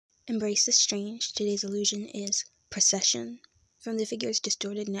Embrace the strange. Today's illusion is procession. From the figure's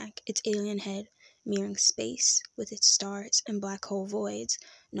distorted neck, its alien head, mirroring space with its stars and black hole voids,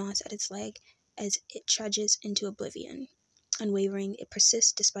 nods at its leg as it trudges into oblivion. Unwavering, it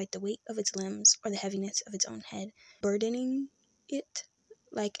persists despite the weight of its limbs or the heaviness of its own head, burdening it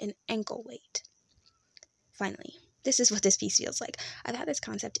like an ankle weight. Finally, this is what this piece feels like. I've had this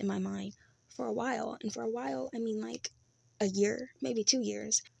concept in my mind for a while, and for a while, I mean like a year, maybe 2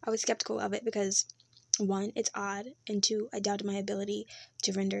 years. I was skeptical of it because, 1, it's odd, and 2, I doubted my ability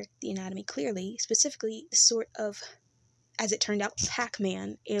to render the anatomy clearly, specifically the sort of, as it turned out,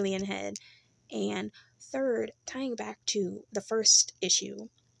 Pac-Man alien head. And 3rd, tying back to the first issue,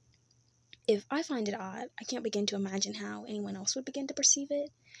 if I find it odd, I can't begin to imagine how anyone else would begin to perceive it.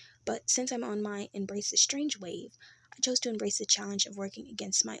 But since I'm on my Embrace the Strange wave, I chose to embrace the challenge of working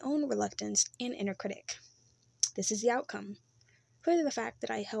against my own reluctance and inner critic. This is the outcome. Further, the fact that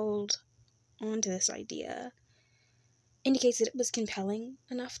I held on to this idea indicates that it was compelling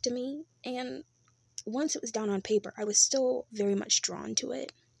enough to me, and once it was down on paper, I was still very much drawn to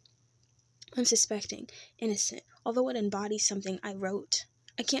it. Unsuspecting, innocent, although it embodies something I wrote.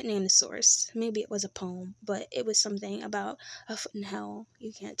 I can't name the source. Maybe it was a poem, but it was something about a foot in hell.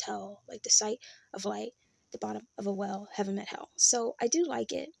 You can't tell, like the sight of light, the bottom of a well, heaven met hell. So I do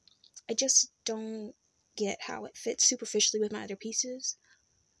like it. I just don't get how it fits superficially with my other pieces.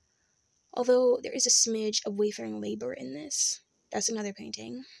 Although there is a smidge of wayfaring labor in this. That's another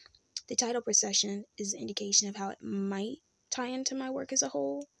painting. The title procession is an indication of how it might tie into my work as a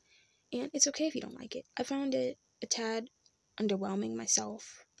whole. And it's okay if you don't like it. I found it a tad underwhelming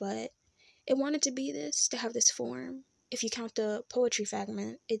myself, but it wanted to be this, to have this form. If you count the poetry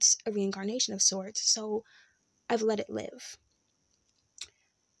fragment, it's a reincarnation of sorts, so I've let it live.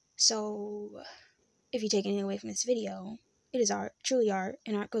 So, if you take anything away from this video, it is art, truly art,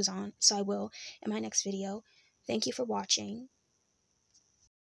 and art goes on, so I will in my next video. Thank you for watching.